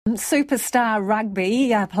Superstar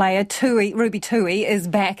rugby player Ruby Tui is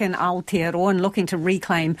back in Aotearoa and looking to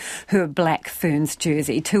reclaim her Black Ferns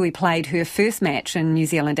jersey. Tui played her first match in New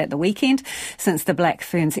Zealand at the weekend since the Black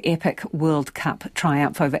Ferns' epic World Cup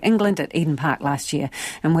triumph over England at Eden Park last year.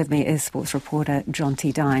 And with me is sports reporter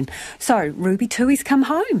Jonty Dine. So, Ruby Tui's come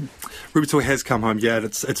home. Ruby Tui has come home, yeah.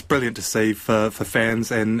 It's brilliant to see for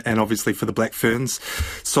fans and obviously for the Black Ferns.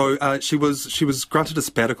 So she was granted a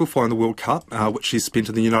sabbatical following the World Cup, which she spent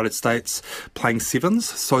in the United States playing sevens.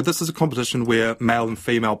 So this is a competition where male and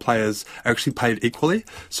female players are actually paid equally.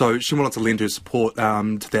 So she wanted to lend her support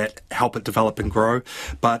to that, help it develop and grow.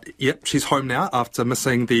 But yep, she's home now after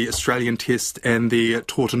missing the Australian Test and the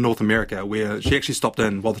tour to North America, where she actually stopped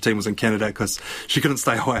in while the team was in Canada because she couldn't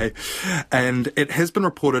stay away. And it has been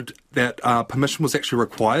reported that permission was actually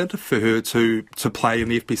required for her to play in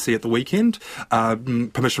the FPC at the weekend.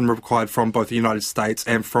 Permission required from both the United States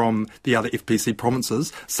and from the other FPC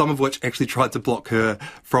provinces, some of which actually tried to block her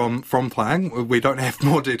from playing. We don't have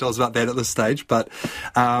more details about that at this stage, but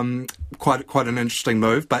quite an interesting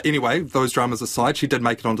move. But anyway, those dramas aside, she did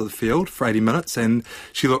make it onto the field for 80 minutes, and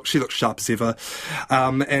she looked sharp as ever.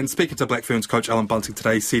 And speaking to Black Ferns coach Alan Bunting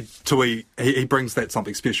today, he said Tui, he brings that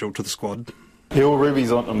something special to the squad. Yeah, well,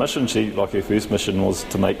 Ruby's on a mission. Her first mission was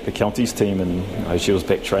to make the counties team, and she was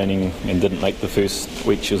back training and didn't make the first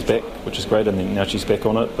week she was back, which is great, and then now she's back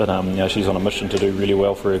on it. But she's on a mission to do really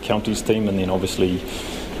well for her counties team, and then obviously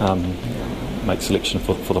make selection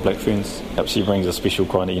for the Black Ferns. She brings a special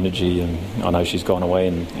kind of energy, and I know she's gone away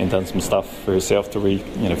and done some stuff for herself to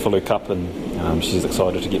fill her cup, and she's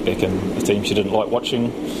excited to get back in the team. She didn't like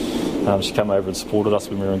watching. She came over and supported us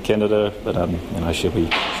when we were in Canada, but she'll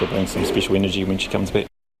bring some special energy when she comes back.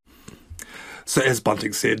 So as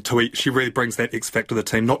Bunting said, Tui, she really brings that X factor to the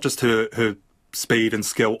team, not just her speed and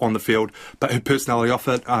skill on the field, but her personality off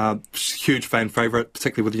it. Huge fan favourite,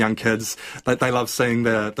 particularly with the young kids. They love seeing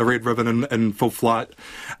the red ribbon in full flight.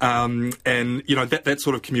 And that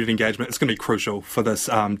sort of community engagement is going to be crucial for this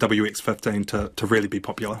WX15 to really be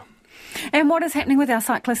popular. And what is happening with our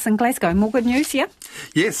cyclists in Glasgow? More good news, yeah?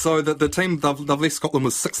 Yes, so the team, they've left Scotland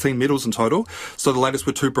with 16 medals in total. So the latest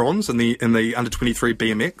were 2 bronze in the under-23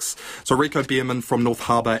 BMX. So Rico Bierman from North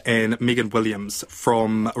Harbour and Megan Williams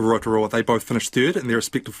from Rotorua, they both finished third in their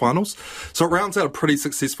respective finals. So it rounds out a pretty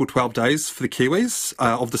successful 12 days for the Kiwis.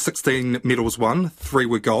 Of the 16 medals won, 3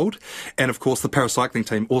 were gold. And of course, the paracycling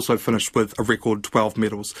team also finished with a record 12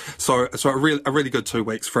 medals. So a really good 2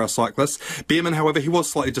 weeks for our cyclists. Bierman, however, he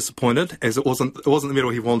was slightly disappointed, as it wasn't the medal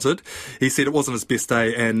he wanted. He said it wasn't his best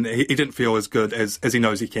day, and he didn't feel as good as he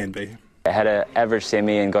knows he can be. I had an average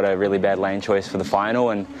semi and got a really bad lane choice for the final,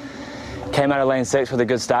 and came out of lane 6 with a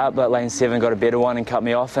good start, but lane 7 got a better one and cut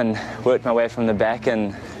me off, and worked my way from the back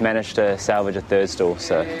and managed to salvage a 3rd stall.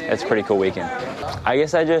 So it's a pretty cool weekend. I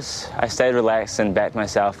guess I stayed relaxed and backed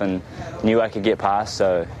myself and knew I could get past,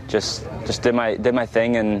 so just did my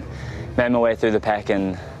thing and made my way through the pack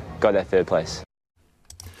and got that 3rd place.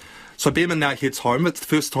 So Bierman now heads home. It's the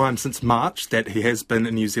first time since March that he has been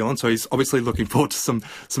in New Zealand, so he's obviously looking forward to some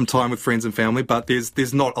time with friends and family, but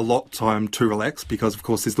there's not a lot of time to relax because, of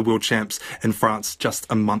course, there's the World Champs in France just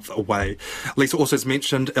a month away. Lisa also has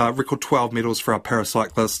mentioned record 12 medals for our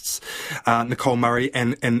paracyclists, Nicole Murray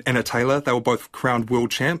and Anna Taylor. They were both crowned World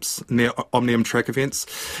Champs in their Omnium track events.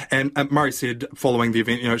 And Murray said following the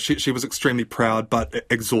event, she was extremely proud but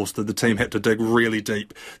exhausted. The team had to dig really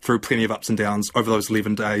deep through plenty of ups and downs over those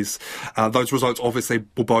 11 days. Those results obviously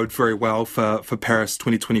will bode very well for Paris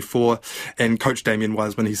 2024. And Coach Damien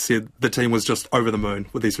Wiseman, he said the team was just over the moon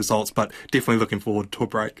with these results, but definitely looking forward to a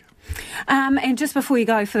break. And just before you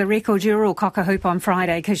go, for the record, you were all cock-a-hoop on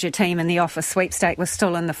Friday because your team in the office sweepstake was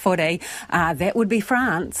still in the footy. That would be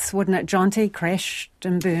France, wouldn't it, Jonty? Crashed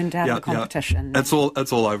and burned out of the competition. Yeah. It's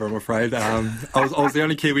all over, I'm afraid. I was the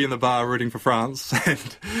only Kiwi in the bar rooting for France.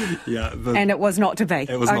 And it was not to be.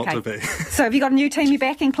 It was not to be. So have you got a new team you're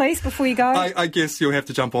backing, please, before you go? I guess you'll have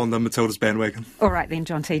to jump on the Matildas bandwagon. All right then,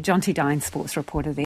 Jonty. Jonty Dine, sports reporter there.